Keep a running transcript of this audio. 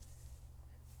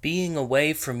Being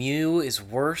away from you is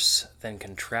worse than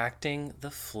contracting the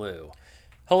flu.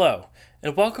 Hello,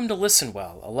 and welcome to Listen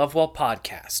Well, a Lovewell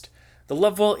podcast. The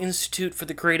Lovewell Institute for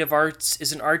the Creative Arts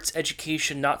is an arts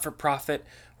education not-for-profit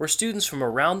where students from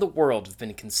around the world have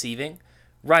been conceiving,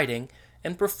 writing,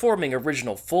 and performing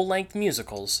original full-length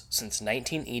musicals since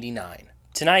 1989.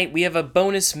 Tonight, we have a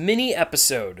bonus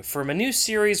mini-episode from a new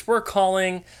series we're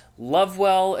calling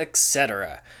Lovewell,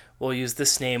 Etc. We'll use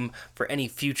this name for any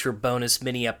future bonus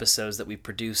mini-episodes that we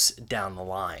produce down the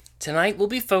line. Tonight, we'll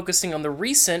be focusing on the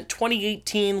recent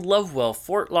 2018 Lovewell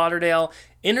Fort Lauderdale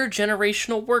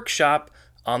Intergenerational Workshop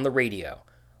on the radio.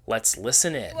 Let's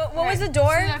listen in. What was the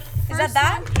door? Is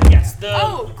that? Yes,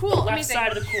 Cool. left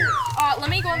side of the cooler. Let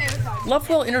me go on the other side.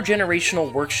 Lovewell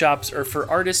Intergenerational Workshops are for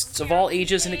artists of all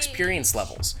ages and experience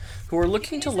levels who are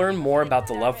looking to learn more about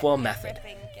the Lovewell method.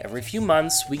 Every few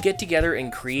months, we get together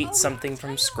and create something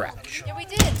from scratch. Yeah, we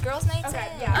did. Girls' nights in.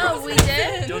 Oh, we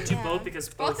did? Don't do both because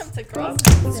both. Welcome to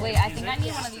Girls. Wait, I think I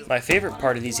need one of these. My favorite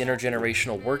part of these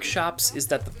intergenerational workshops is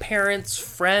that the parents,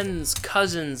 friends,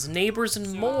 cousins, neighbors,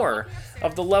 and more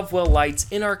of the Lovewell Lights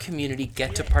in our community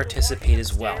get to participate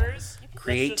as well.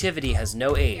 Creativity has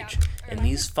no age, and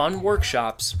these fun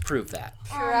workshops prove that.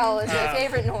 Purell is my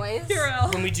favorite noise.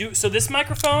 When we do, so this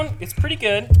microphone, it's pretty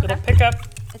good. It'll pick up.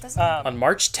 On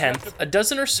March 10th, a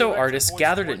dozen or so artists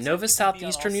gathered at Nova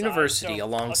Southeastern University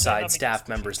alongside staff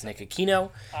members Nick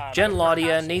Aquino, Jen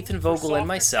Laudia, Nathan Vogel, and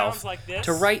myself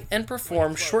to write and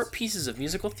perform short pieces of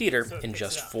musical theater in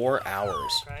just 4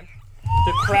 hours.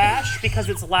 The crash, because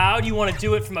it's loud, you want to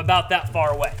do it from about that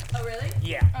far away. Oh, really?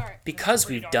 Yeah. Because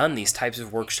we've done these types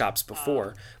of workshops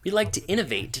before, we like to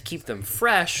innovate to keep them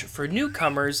fresh for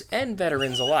newcomers and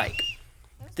veterans alike.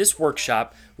 This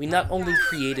workshop, we not only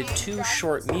created 2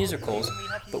 short musicals,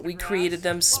 but we created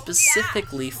them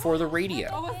specifically for the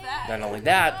radio. Not only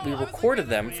that, we recorded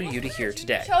them for you to hear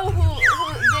today. Show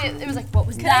who did it. It was like, what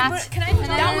was that?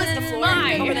 That was the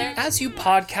floor. Over there. As you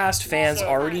podcast fans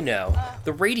already know,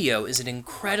 the radio is an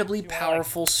incredibly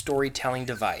powerful storytelling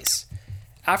device.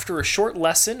 After a short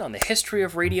lesson on the history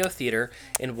of radio theater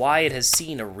and why it has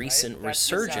seen a recent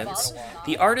resurgence,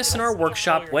 the artists in our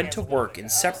workshop went to work in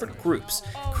separate groups,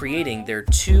 creating their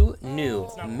 2 new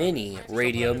mini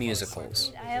radio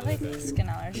musicals. I have like skin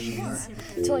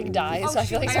allergies to die, so I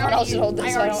feel like someone else should hold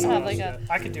this so I don't have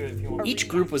I could do it if you want. Each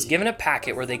group was given a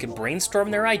packet where they could brainstorm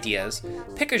their ideas,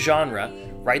 pick a genre,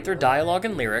 write their dialogue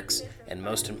and lyrics, and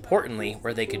most importantly,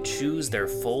 where they could choose their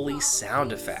Foley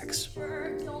sound effects.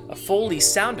 A Foley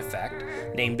sound effect,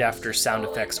 named after sound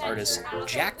effects artist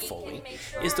Jack Foley,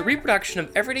 is the reproduction of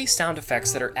everyday sound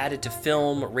effects that are added to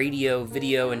film, radio,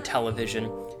 video, and television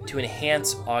to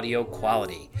enhance audio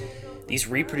quality. These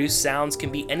reproduced sounds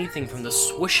can be anything from the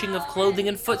swooshing of clothing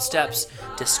and footsteps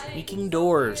to squeaking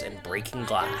doors and breaking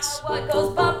glass. What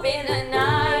goes bump in a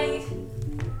night?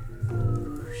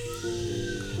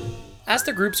 As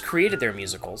the groups created their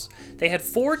musicals, they had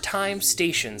 4 time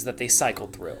stations that they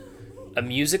cycled through. A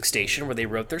music station where they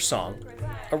wrote their song,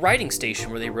 a writing station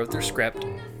where they wrote their script,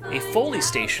 a Foley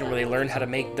station where they learned how to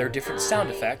make their different sound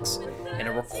effects, and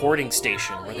a recording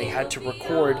station where they had to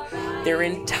record their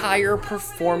entire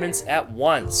performance at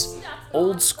once.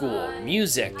 Old school,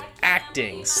 music,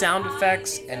 acting, sound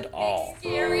effects, and all.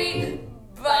 Scary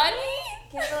bunny?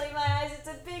 Can't believe my eyes, it's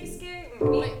a big scary...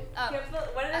 What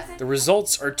did I say? The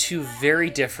results are 2 very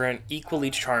different, equally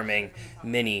charming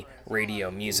mini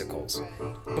radio musicals.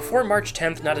 Before March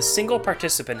 10th, not a single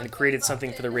participant had created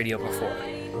something for the radio before.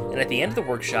 And at the end of the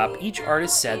workshop, each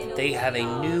artist said that they have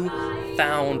a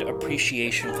new-found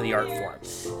appreciation for the art form,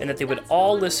 and that they would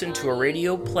all listen to a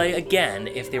radio play again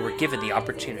if they were given the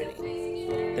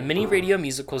opportunity. The mini radio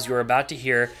musicals you are about to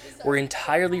hear were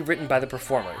entirely written by the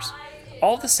performers.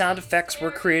 All the sound effects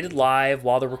were created live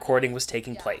while the recording was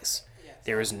taking place.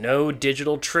 There is no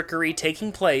digital trickery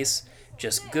taking place,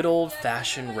 just good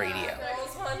old-fashioned radio.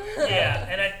 Yeah,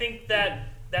 and I think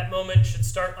that moment should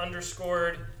start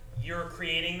underscored. You're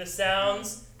creating the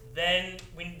sounds, then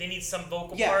they need some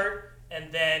vocal part,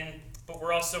 and then, but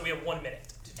we have 1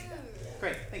 minute to do that.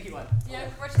 Great, thank you, one. Yeah,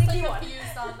 we're just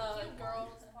confused on the girls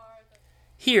part.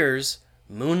 Here's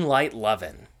Moonlight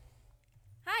Lovin'.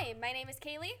 Hi, my name is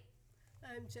Kaylee.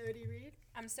 I'm Jody Reed.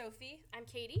 I'm Sophie. I'm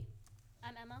Katie.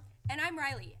 I'm Emma. And I'm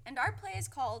Riley, and our play is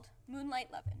called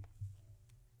Moonlight Lovin'.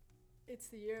 It's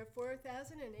the year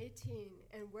 4018,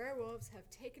 and werewolves have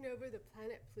taken over the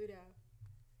planet Pluto.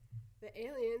 The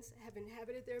aliens have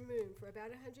inhabited their moon for about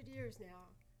 100 years now.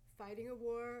 Fighting a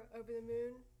war over the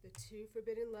moon, the 2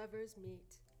 forbidden lovers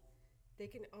meet. They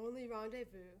can only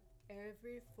rendezvous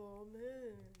every full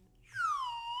moon.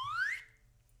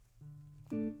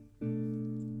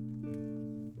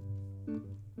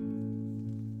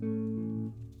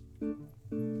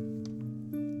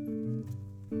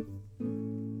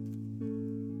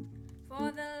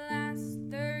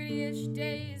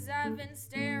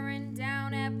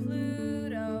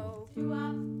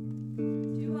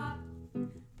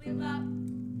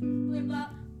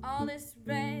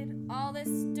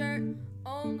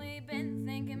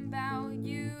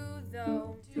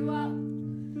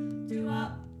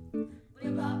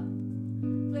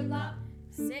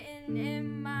 Sitting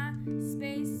in my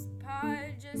space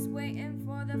pod, just waiting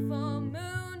for the full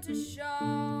moon to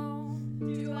show.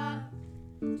 Do-wop,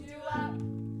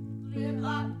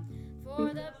 flip-flop.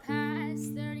 For the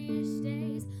past 30-ish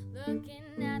days, looking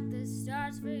at the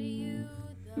stars for you,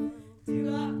 though.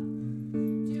 Do-wop,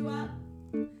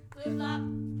 flip-flop,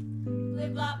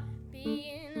 flip-flop.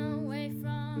 Being away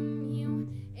from you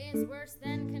is worse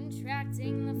than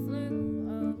contracting the flu.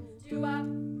 Oh. Do-wop,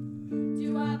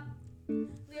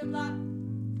 flip-flop,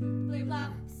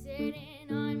 flip-flop. Sitting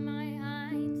on my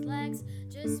hind legs,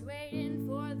 just waiting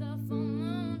for the full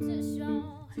moon to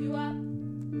show. Do-wop,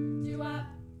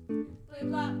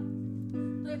 flip-flop,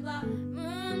 flip-flop.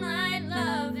 Moonlight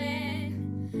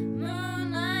loving,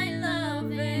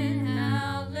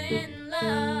 howling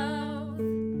love.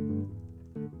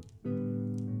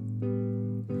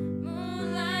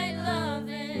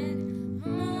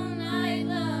 Moonlight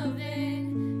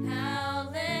loving,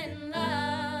 howling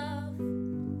love.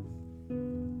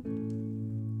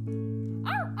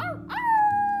 Ow, ow, ow!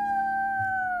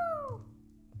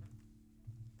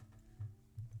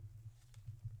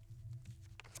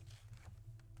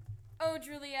 Oh,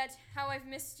 Juliet, how I've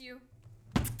missed you.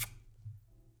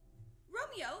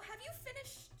 Romeo, have you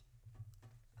finished?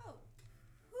 Oh,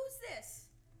 who's this?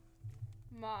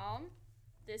 Mom,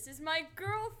 this is my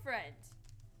girlfriend,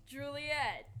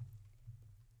 Juliet.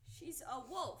 She's a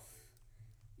wolf.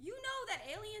 You know that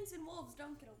aliens and wolves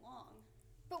don't get along.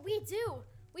 But we do.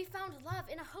 We found love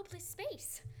in a hopeless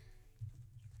space.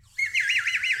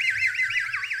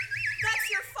 That's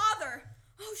your father!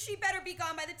 Oh, she better be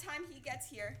gone by the time he gets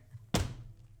here.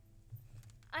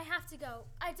 I have to go.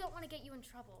 I don't want to get you in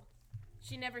trouble.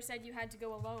 She never said you had to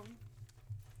go alone.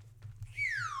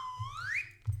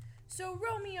 So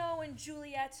Romeo and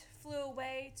Juliet flew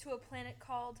away to a planet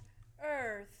called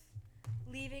Earth,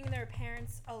 leaving their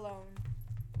parents alone.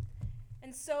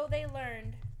 And so they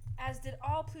learned, as did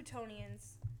all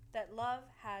Plutonians, that love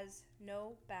has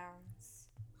no bounds.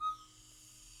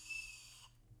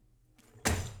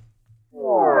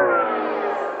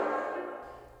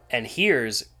 And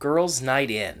here's Girls'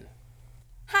 Night In.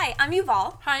 Hi, I'm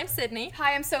Yuval. Hi, I'm Sydney.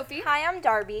 Hi, I'm Sophie. Hi, I'm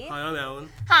Darby. Hi, I'm Alan.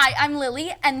 Hi, I'm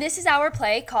Lily, and this is our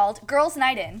play called Girls'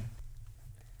 Night In.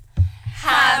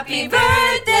 Happy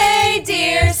birthday,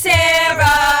 dear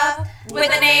Sarah,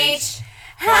 with an H.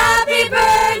 Happy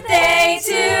birthday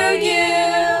to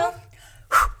you.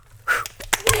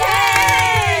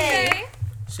 Yay!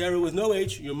 Sarah with no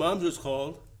H, your mom just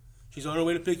called. She's on her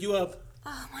way to pick you up.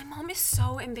 Oh, my mom is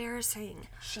so embarrassing.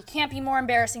 She can't be more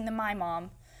embarrassing than my mom.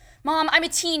 Mom, I'm a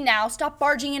teen now. Stop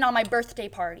barging in on my birthday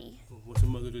party. What's a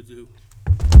mother to do?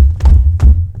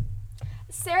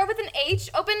 Sarah with an H,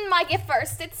 open my gift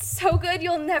first. It's so good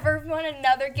you'll never want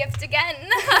another gift again.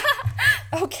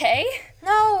 Okay.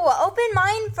 No, open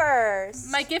mine first.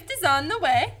 My gift is on the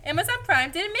way. Amazon Prime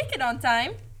didn't make it on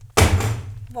time.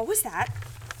 What was that?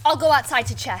 I'll go outside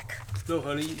to check. No,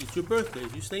 honey, it's your birthday.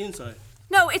 You stay inside.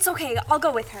 No, it's okay. I'll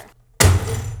go with her.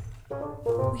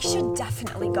 We should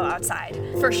definitely go outside.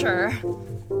 For sure.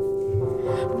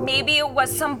 Maybe it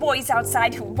was some boys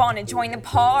outside who want to join the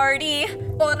party.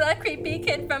 Or the creepy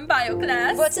kid from bio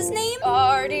class. What's his name?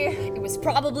 Party. It was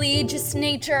probably just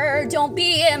nature. Don't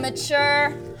be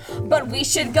immature. But we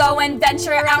should go and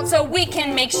venture out so we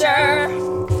can make sure.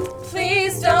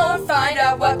 Please don't find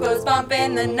out what goes bump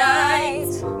in the night.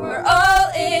 We're all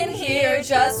in here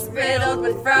just riddled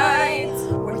with fright.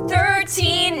 We're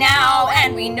 13 now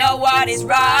and we know what is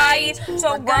right.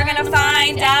 So we're gonna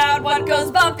find out what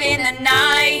goes bump in the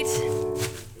night.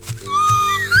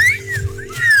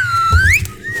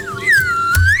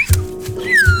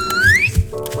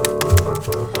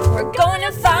 We're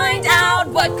gonna find out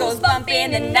what goes bump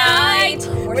in the night.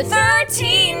 We're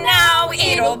 13 now,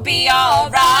 it'll be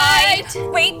alright.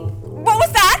 Wait, what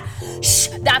was that? Shh,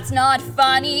 that's not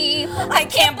funny. I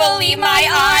can't believe my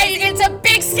eyes, it's a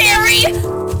big scary...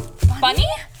 Bunny?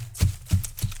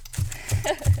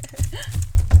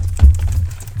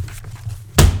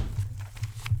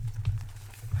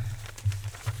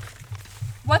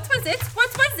 What was it?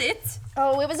 What was it?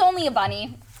 Oh, it was only a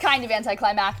bunny. Kind of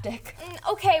anticlimactic.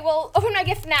 Okay, well, open my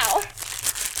gift now.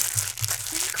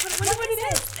 What it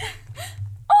is?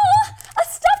 Oh, a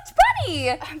stuffed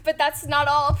bunny! But that's not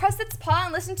all. Press its paw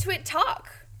and listen to it talk.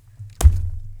 I'm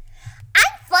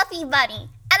Fluffy Bunny,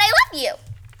 and I love you.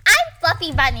 I'm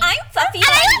Fluffy Bunny. I'm Fluffy and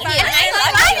Bunny. I love you. And I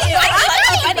love you. I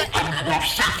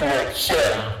love you.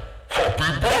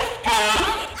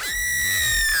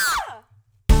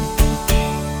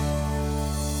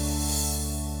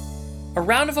 A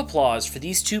round of applause for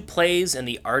these two plays and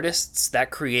the artists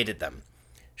that created them.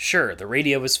 Sure, the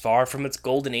radio is far from its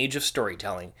golden age of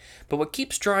storytelling, but what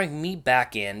keeps drawing me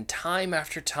back in time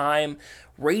after time,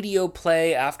 radio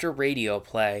play after radio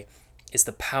play, is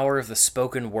the power of the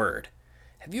spoken word.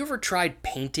 Have you ever tried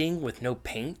painting with no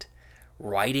paint?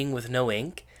 Writing with no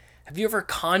ink? Have you ever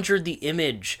conjured the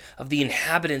image of the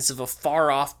inhabitants of a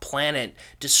far-off planet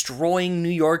destroying New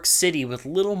York City with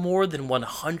little more than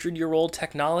 100-year-old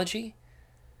technology?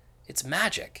 It's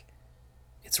magic.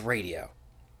 It's radio.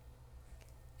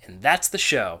 And that's the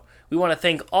show. We want to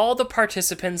thank all the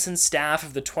participants and staff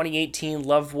of the 2018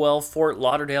 Lovewell Fort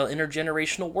Lauderdale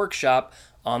Intergenerational Workshop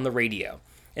on the radio.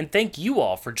 And thank you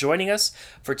all for joining us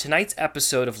for tonight's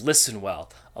episode of Listen Well,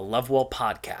 a Lovewell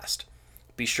podcast.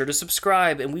 Be sure to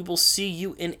subscribe, and we will see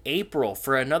you in April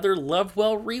for another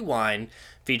Lovewell Rewind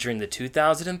featuring the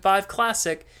 2005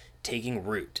 classic, Taking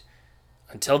Root.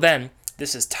 Until then,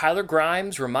 this is Tyler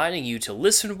Grimes reminding you to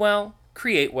listen well,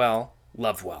 create well,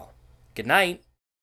 love well. Good night.